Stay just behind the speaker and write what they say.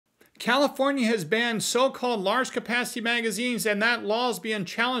California has banned so-called large capacity magazines, and that law is being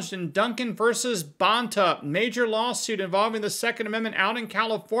challenged in Duncan versus Bonta, major lawsuit involving the Second Amendment out in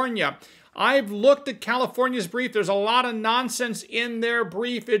California. I've looked at California's brief. There's a lot of nonsense in their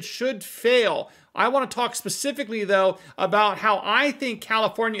brief. It should fail. I want to talk specifically, though, about how I think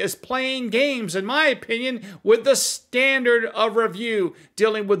California is playing games, in my opinion, with the standard of review,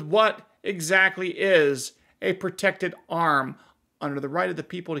 dealing with what exactly is a protected arm under the right of the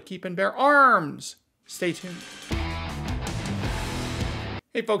people to keep and bear arms. Stay tuned.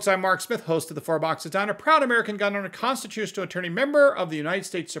 Hey folks, I'm Mark Smith, host of the Four Boxes Down, a proud American gun owner, constitutional attorney, member of the United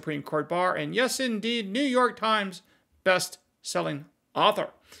States Supreme Court Bar, and yes indeed, New York Times best-selling author.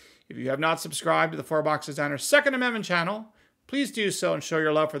 If you have not subscribed to the Four Boxes Down Second Amendment channel, please do so and show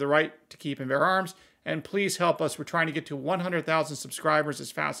your love for the right to keep and bear arms. And please help us. We're trying to get to 100,000 subscribers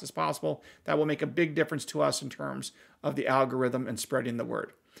as fast as possible. That will make a big difference to us in terms of the algorithm and spreading the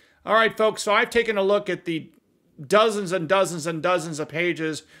word. All right, folks, so I've taken a look at the dozens and dozens and dozens of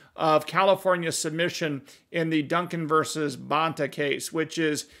pages of California submission in the Duncan versus Bonta case, which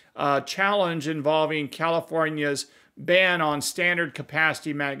is a challenge involving California's ban on standard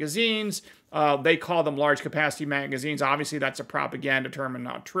capacity magazines. They call them large capacity magazines. Obviously, that's a propaganda term and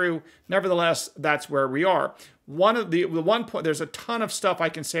not true. Nevertheless, that's where we are. One point, there's a ton of stuff I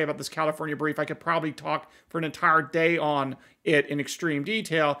can say about this California brief. I could probably talk for an entire day on it in extreme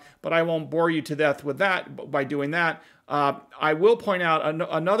detail, but I won't bore you to death with that by doing that. I will point out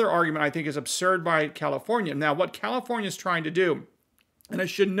another argument I think is absurd by California. Now, what California is trying to do, and I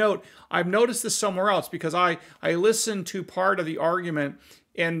should note, I've noticed this somewhere else because I listened to part of the argument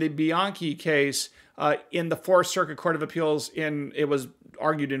in the Bianchi case in the Fourth Circuit Court of Appeals. It was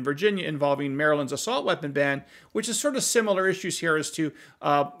argued in Virginia involving Maryland's assault weapon ban, which is sort of similar issues here as to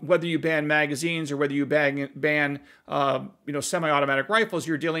whether you ban magazines or whether you ban semi-automatic rifles.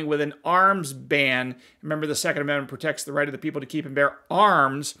 You're dealing with an arms ban. Remember, the Second Amendment protects the right of the people to keep and bear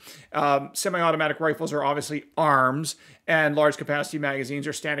arms. Semi-automatic rifles are obviously arms, and large capacity magazines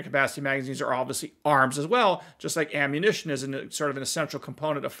or standard capacity magazines are obviously arms as well, just like ammunition is sort of an essential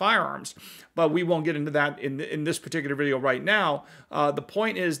component of firearms. But we won't get into that in this particular video right now. The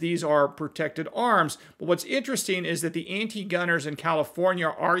point is these are protected arms. But what's interesting is that the anti-gunners in California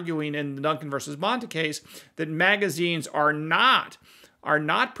are arguing in the Duncan versus Bonta case that magazines are not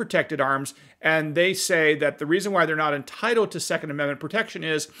protected arms, and they say that the reason why they're not entitled to Second Amendment protection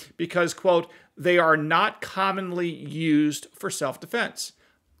is because, quote, they are not commonly used for self-defense.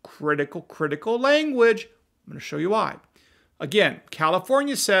 Critical language. I'm going to show you why. Again,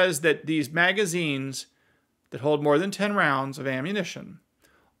 California says that these magazines that hold more than 10 rounds of ammunition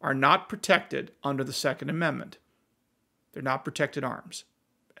are not protected under the Second Amendment. They're not protected arms.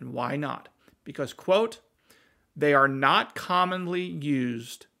 And why not? Because, quote, they are not commonly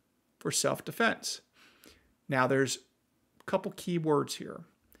used for self-defense. Now, there's a couple key words here.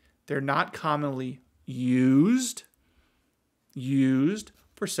 They're not commonly used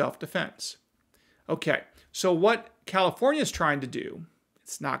for self-defense. Okay, so what California is trying to do,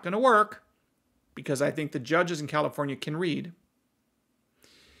 it's not going to work because I think the judges in California can read.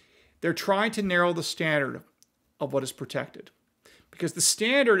 They're trying to narrow the standard of what is protected, because the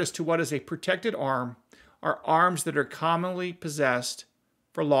standard as to what is a protected arm are arms that are commonly possessed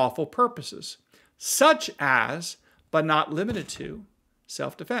for lawful purposes, such as, but not limited to,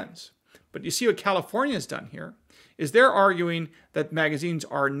 self-defense. But you see what California has done here is they're arguing that magazines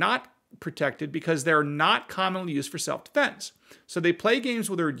are not protected because they're not commonly used for self-defense. So they play games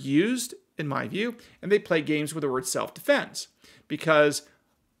with the word used, in my view, and they play games with the word self-defense, because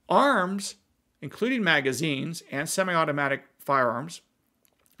arms, including magazines and semi-automatic firearms,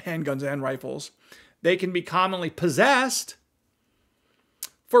 handguns and rifles, they can be commonly possessed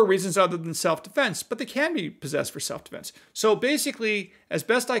for reasons other than self-defense, but they can be possessed for self-defense. So basically, as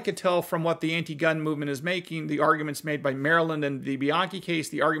best I could tell from what the anti-gun movement is making, the arguments made by Maryland in the Bianchi case,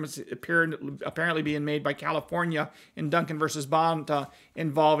 the arguments apparently being made by California in Duncan versus Bonta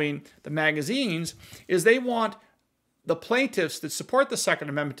involving the magazines, is they want the plaintiffs that support the Second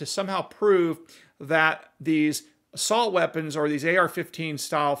Amendment to somehow prove that these assault weapons or these AR-15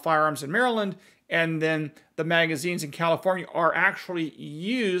 style firearms in Maryland and then the magazines in California are actually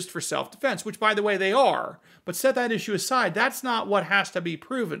used for self-defense, which, by the way, they are. But set that issue aside. That's not what has to be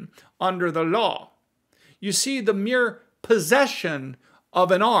proven under the law. You see, the mere possession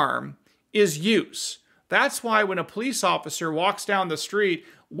of an arm is use. That's why when a police officer walks down the street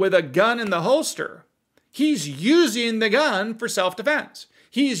with a gun in the holster, he's using the gun for self-defense.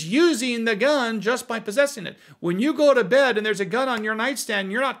 He's using the gun just by possessing it. When you go to bed and there's a gun on your nightstand,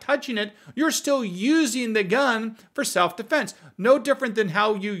 you're not touching it, you're still using the gun for self-defense. No different than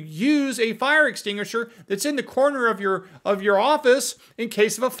how you use a fire extinguisher that's in the corner of your office in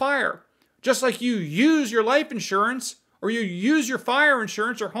case of a fire. Just like you use your life insurance or you use your fire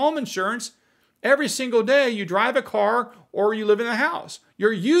insurance or home insurance every single day you drive a car or you live in a house.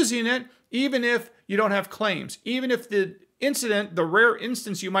 You're using it even if you don't have claims. Even if the incident, the rare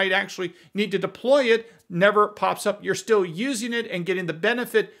instance you might actually need to deploy it, never pops up. You're still using it and getting the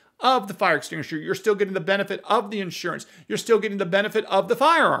benefit of the fire extinguisher. You're still getting the benefit of the insurance. You're still getting the benefit of the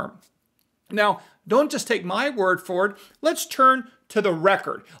firearm. Now, don't just take my word for it. Let's turn to the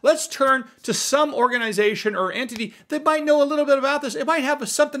record. Let's turn to some organization or entity that might know a little bit about this. It might have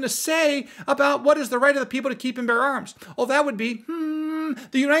something to say about what is the right of the people to keep and bear arms. Oh, that would be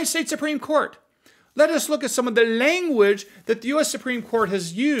the United States Supreme Court. Let us look at some of the language that the U.S. Supreme Court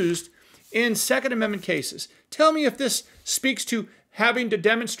has used in Second Amendment cases. Tell me if this speaks to having to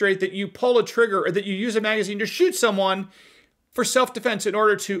demonstrate that you pull a trigger or that you use a magazine to shoot someone for self-defense in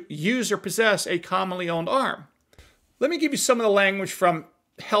order to use or possess a commonly owned arm. Let me give you some of the language from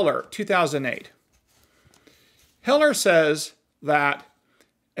Heller, 2008. Heller says that,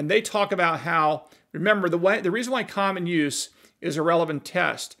 and they talk about how, remember, the reason why common use is a relevant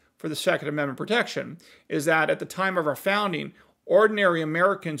test for the Second Amendment protection is that at the time of our founding, ordinary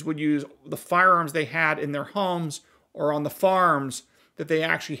Americans would use the firearms they had in their homes or on the farms that they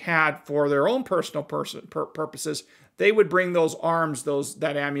actually had for their own personal purposes. They would bring those arms,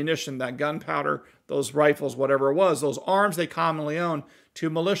 that ammunition, that gunpowder, those rifles, whatever it was, those arms they commonly own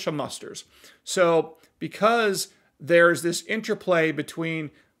to militia musters. So because there's this interplay between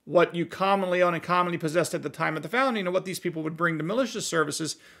what you commonly own and commonly possessed at the time of the founding and what these people would bring to militia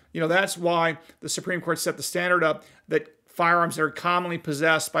services, that's why the Supreme Court set the standard up that firearms that are commonly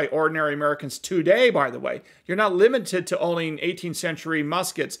possessed by ordinary Americans today, by the way. You're not limited to owning 18th century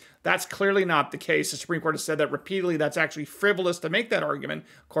muskets. That's clearly not the case. The Supreme Court has said that repeatedly. That's actually frivolous to make that argument,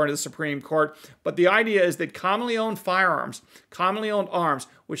 according to the Supreme Court. But the idea is that commonly owned firearms, commonly owned arms,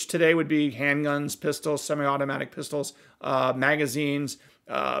 which today would be handguns, pistols, semi-automatic pistols, magazines,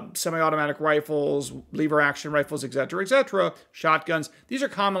 semi-automatic rifles, lever-action rifles, etc., shotguns. These are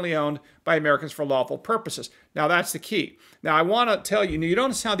commonly owned by Americans for lawful purposes. Now, that's the key. Now, I want to tell you, you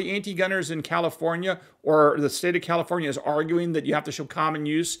notice how the anti-gunners in California or the state of California is arguing that you have to show common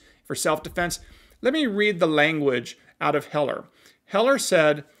use for self-defense? Let me read the language out of Heller. Heller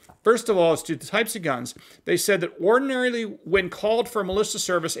said, first of all, as to the types of guns, they said that ordinarily when called for militia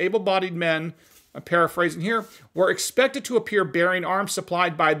service, able-bodied men, I'm paraphrasing here, were expected to appear bearing arms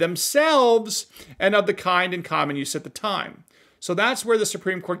supplied by themselves and of the kind in common use at the time. So that's where the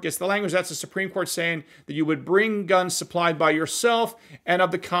Supreme Court gets the language. That's the Supreme Court saying that you would bring guns supplied by yourself and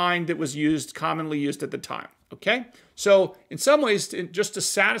of the kind that was commonly used at the time. Okay? So in some ways, just to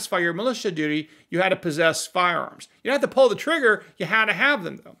satisfy your militia duty, you had to possess firearms. You didn't have to pull the trigger. You had to have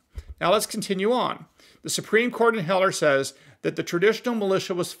them, though. Now let's continue on. The Supreme Court in Heller says that the traditional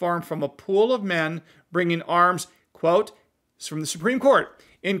militia was formed from a pool of men bringing arms, quote, it's from the Supreme Court,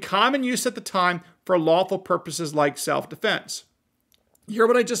 in common use at the time for lawful purposes like self-defense. You hear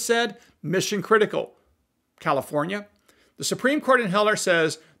what I just said? Mission critical. California. The Supreme Court in Heller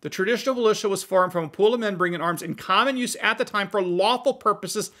says the traditional militia was formed from a pool of men bringing arms in common use at the time for lawful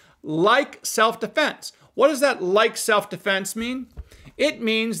purposes like self-defense. What does that like self-defense mean? It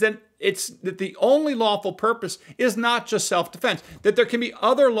means that that the only lawful purpose is not just self-defense, that there can be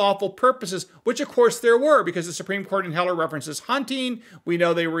other lawful purposes, which of course there were, because the Supreme Court in Heller references hunting. We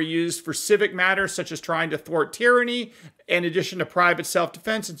know they were used for civic matters, such as trying to thwart tyranny, in addition to private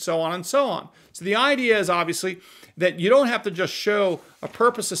self-defense, and so on and so on. So the idea is obviously that you don't have to just show a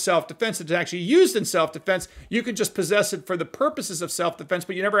purpose of self-defense that's actually used in self-defense. You can just possess it for the purposes of self-defense,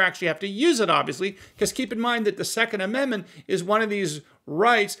 but you never actually have to use it, obviously, because keep in mind that the Second Amendment is one of these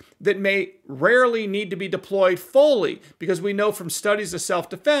rights that may rarely need to be deployed fully, because we know from studies of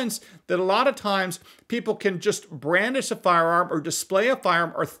self-defense that a lot of times people can just brandish a firearm or display a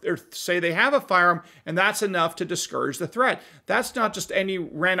firearm or say they have a firearm, and that's enough to discourage the threat. That's not just any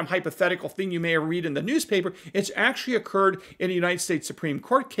random hypothetical thing you may read in the newspaper. It's actually occurred in a United States Supreme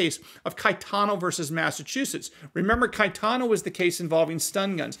Court case of Caetano versus Massachusetts. Remember, Caetano was the case involving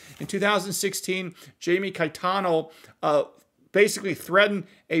stun guns. In 2016, Jamie Caetano basically threatened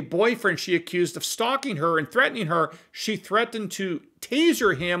a boyfriend she accused of stalking her and threatening her. She threatened to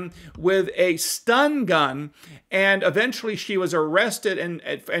taser him with a stun gun, and eventually she was arrested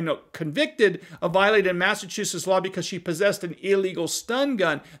and convicted of violating Massachusetts law because she possessed an illegal stun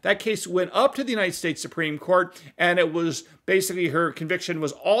gun. That case went up to the United States Supreme Court, and it was basically, her conviction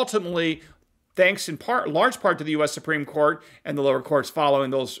was ultimately, thanks in large part to the U.S. Supreme Court and the lower courts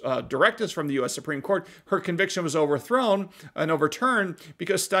following those directives from the U.S. Supreme Court, her conviction was overthrown and overturned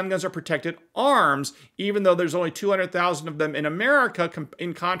because stun guns are protected arms, even though there's only 200,000 of them in America,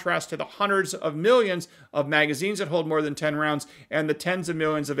 in contrast to the hundreds of millions of magazines that hold more than 10 rounds and the tens of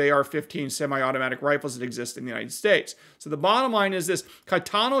millions of AR-15 semi-automatic rifles that exist in the United States. So the bottom line is this: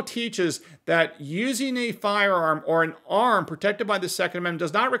 Caetano teaches that using a firearm or an arm protected by the Second Amendment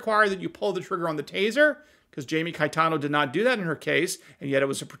does not require that you pull the trigger on the taser, because Jamie Caetano did not do that in her case, and yet it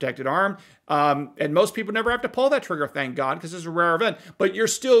was a protected arm. And most people never have to pull that trigger, thank God, because it's a rare event. But you're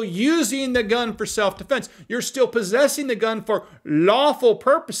still using the gun for self-defense. You're still possessing the gun for lawful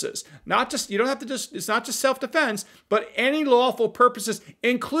purposes. Not just, you don't have to just, it's not just self-defense, but any lawful purposes,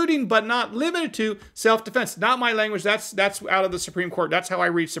 including but not limited to self-defense. Not my language. That's out of the Supreme Court. That's how I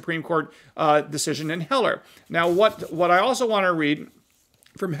read Supreme Court decision in Heller. Now, what I also want to read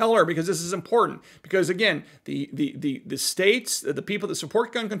from Heller, because this is important, because again, the states, the people that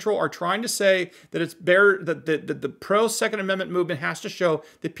support gun control are trying to say that it's that the pro-Second Amendment movement has to show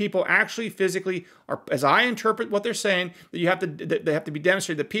that people actually physically are, as I interpret what they're saying, that they have to be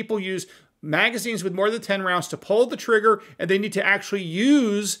demonstrated that people use magazines with more than 10 rounds to pull the trigger, and they need to actually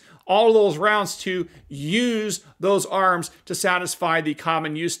use all those rounds to use those arms to satisfy the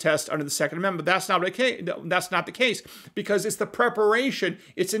common use test under the Second Amendment. But that's not the case, because it's the preparation,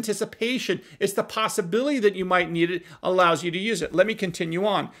 it's anticipation, it's the possibility that you might need it allows you to use it. Let me continue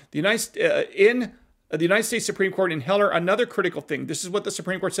on. The United States Supreme Court in Heller, another critical thing. This is what the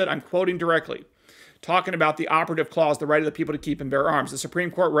Supreme Court said. I'm quoting directly. Talking about the operative clause, the right of the people to keep and bear arms. The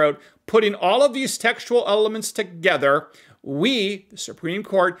Supreme Court wrote, putting all of these textual elements together, we, the Supreme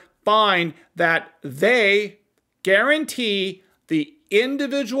Court, find that they guarantee the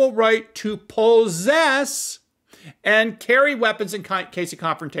individual right to possess and carry weapons in case of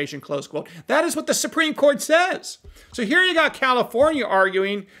confrontation, close quote. That is what the Supreme Court says. So here you got California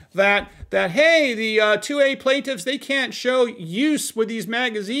arguing that hey, the 2A plaintiffs, they can't show use with these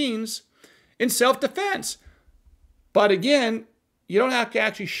magazines in self-defense. But again, you don't have to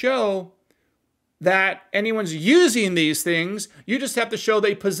actually show that anyone's using these things. You just have to show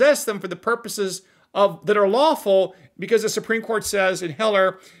they possess them for the purposes that are lawful, because the Supreme Court says in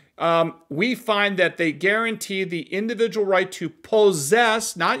Heller, we find that they guarantee the individual right to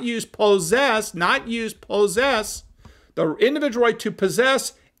possess, not use, possess, not use, possess, the individual right to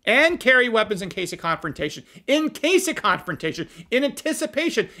possess and carry weapons in case of confrontation. In case of confrontation, in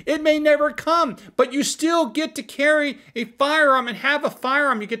anticipation, it may never come, but you still get to carry a firearm and have a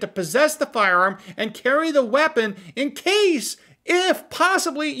firearm. You get to possess the firearm and carry the weapon in case, if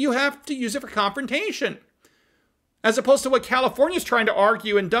possibly, you have to use it for confrontation. As opposed to what California is trying to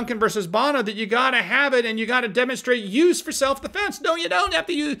argue in Duncan versus Bonta, that you got to have it and you got to demonstrate use for self-defense. No, you don't have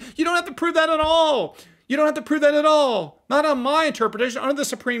to use, you don't have to prove that at all. You don't have to prove that at all. Not on my interpretation, under the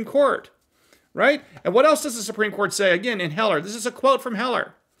Supreme Court, right? And what else does the Supreme Court say? Again, in Heller, this is a quote from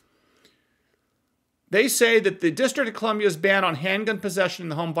Heller. They say that the District of Columbia's ban on handgun possession in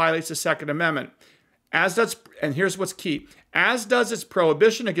the home violates the Second Amendment, as does, and here's what's key, as does its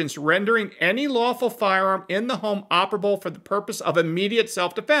prohibition against rendering any lawful firearm in the home operable for the purpose of immediate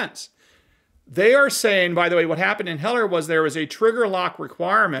self-defense. They are saying, by the way, what happened in Heller was there was a trigger lock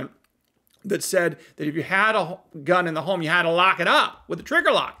requirement that said that if you had a gun in the home, you had to lock it up with a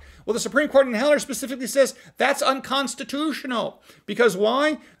trigger lock. Well, the Supreme Court in Heller specifically says that's unconstitutional. Because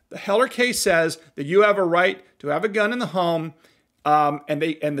why? The Heller case says that you have a right to have a gun in the home, and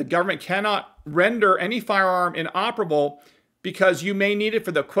the government cannot render any firearm inoperable because you may need it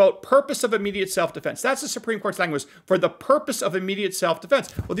for the, quote, purpose of immediate self-defense. That's the Supreme Court's language, for the purpose of immediate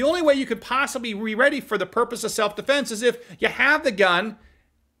self-defense. Well, the only way you could possibly be ready for the purpose of self-defense is if you have the gun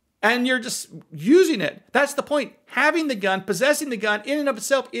and you're just using it. That's the point. Having the gun, possessing the gun in and of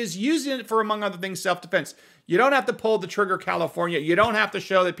itself is using it for, among other things, self-defense. You don't have to pull the trigger, California. You don't have to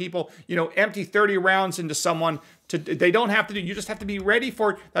show that people, empty 30 rounds into someone. They don't have to do. You just have to be ready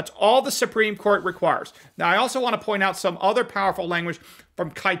for it. That's all the Supreme Court requires. Now, I also want to point out some other powerful language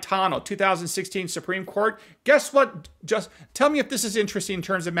from Caetano, 2016 Supreme Court. Guess what? Just tell me if this is interesting in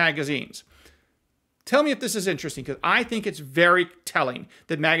terms of magazines. Tell me if this is interesting, because I think it's very telling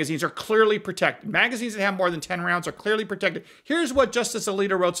that magazines are clearly protected. Magazines that have more than 10 rounds are clearly protected. Here's what Justice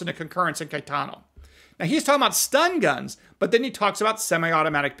Alito wrote in a concurrence in Caetano. Now, he's talking about stun guns, but then he talks about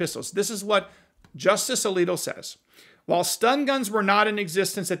semi-automatic pistols. This is what Justice Alito says. While stun guns were not in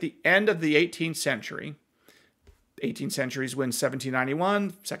existence at the end of the 18th century, 18th century is when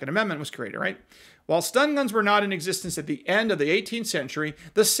 1791, Second Amendment was created, right? While stun guns were not in existence at the end of the 18th century,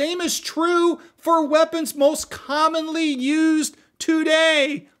 the same is true for weapons most commonly used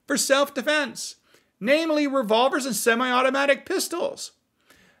today for self-defense, namely revolvers and semi-automatic pistols.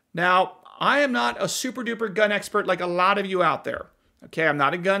 Now, I am not a super-duper gun expert like a lot of you out there. Okay, I'm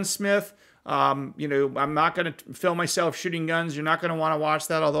not a gunsmith. I'm not going to film myself shooting guns. You're not going to want to watch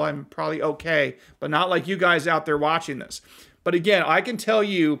that, although I'm probably okay, but not like you guys out there watching this. But again, I can tell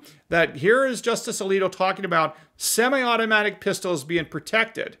you that here is Justice Alito talking about semi-automatic pistols being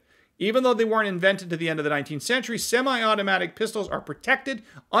protected. Even though they weren't invented to the end of the 19th century, semi-automatic pistols are protected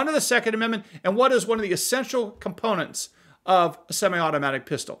under the Second Amendment. And what is one of the essential components of a semi-automatic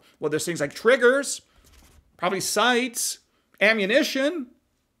pistol? Well, there's things like triggers, probably sights, ammunition,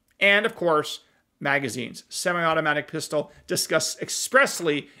 and of course, magazines. Semi-automatic pistol discussed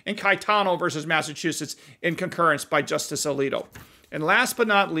expressly in Caetano versus Massachusetts in concurrence by Justice Alito. And last but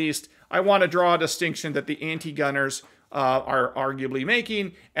not least, I want to draw a distinction that the anti-gunners are arguably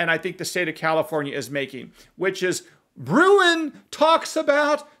making, and I think the state of California is making, which is Bruin talks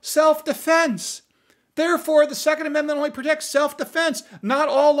about self-defense. Therefore, the Second Amendment only protects self-defense, not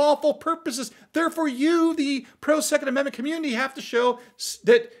all lawful purposes. Therefore, you, the pro-Second Amendment community, have to show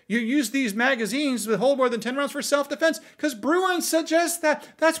that you use these magazines that hold more than 10 rounds for self-defense, because Bruin suggests that.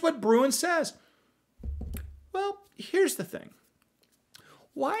 That's what Bruin says. Well, here's the thing.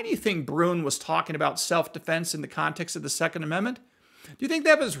 Why do you think Bruin was talking about self-defense in the context of the Second Amendment? Do you think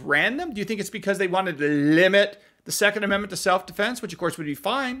that was random? Do you think it's because they wanted to limit the Second Amendment to self-defense, which of course would be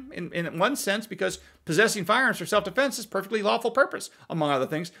fine in one sense, because possessing firearms for self-defense is perfectly lawful purpose, among other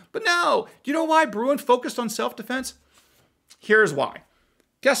things. But no, do you know why Bruin focused on self-defense? Here's why.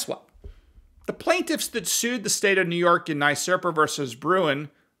 Guess what? The plaintiffs that sued the state of New York in Nysurper versus Bruin,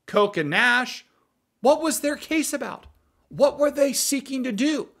 Koch and Nash, what was their case about? What were they seeking to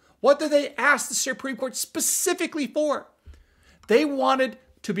do? What did they ask the Supreme Court specifically for? They wanted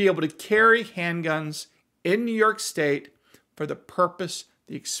to be able to carry handguns in New York State for the purpose,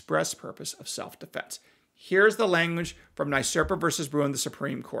 the express purpose of self-defense. Here's the language from Nysurper versus Bruin, the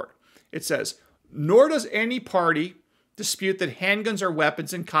Supreme Court. It says, nor does any party dispute that handguns are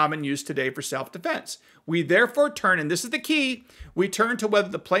weapons in common use today for self-defense. We therefore turn, and this is the key, we turn to whether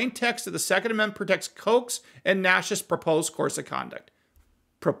the plain text of the Second Amendment protects Koch's and Nash's proposed course of conduct.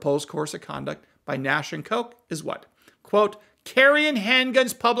 Proposed course of conduct by Nash and Koch is what? Quote, carrying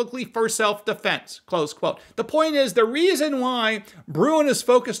handguns publicly for self-defense, close quote. The point is, the reason why Bruin is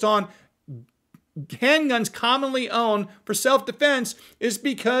focused on handguns commonly owned for self-defense is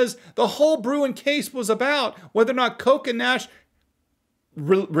because the whole Bruin case was about whether or not Koch and Nash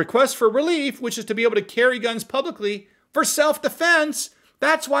request for relief, which is to be able to carry guns publicly for self-defense.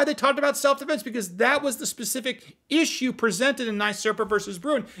 That's why they talked about self-defense, because that was the specific issue presented in Nysurper versus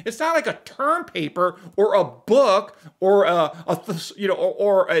Bruin. It's not like a term paper or a book or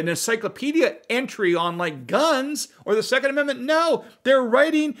or an encyclopedia entry on like guns or the Second Amendment. No, they're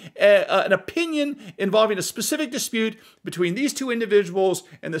writing an opinion involving a specific dispute between these two individuals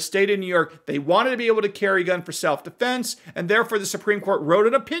in the state of New York. They wanted to be able to carry a gun for self-defense, and therefore the Supreme Court wrote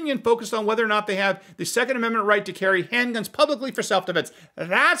an opinion focused on whether or not they have the Second Amendment right to carry handguns publicly for self-defense.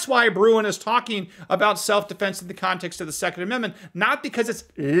 That's why Bruin is talking about self-defense in the context of the Second Amendment, not because it's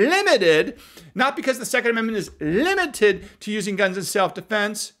limited, not because the Second Amendment is limited to using guns in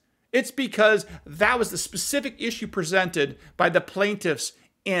self-defense. It's because that was the specific issue presented by the plaintiffs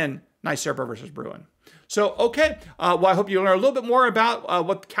in Nysurper versus Bruin. So, okay, well, I hope you learn a little bit more about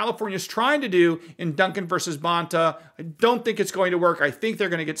what California is trying to do in Duncan versus Bonta. I don't think it's going to work. I think they're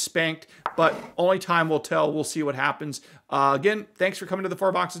going to get spanked, but only time will tell. We'll see what happens. Again, thanks for coming to the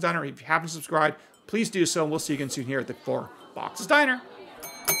Four Boxes Diner. If you haven't subscribed, please do so, and we'll see you again soon here at the Four Boxes Diner.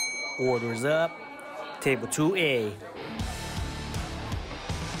 Orders up. Table 2A.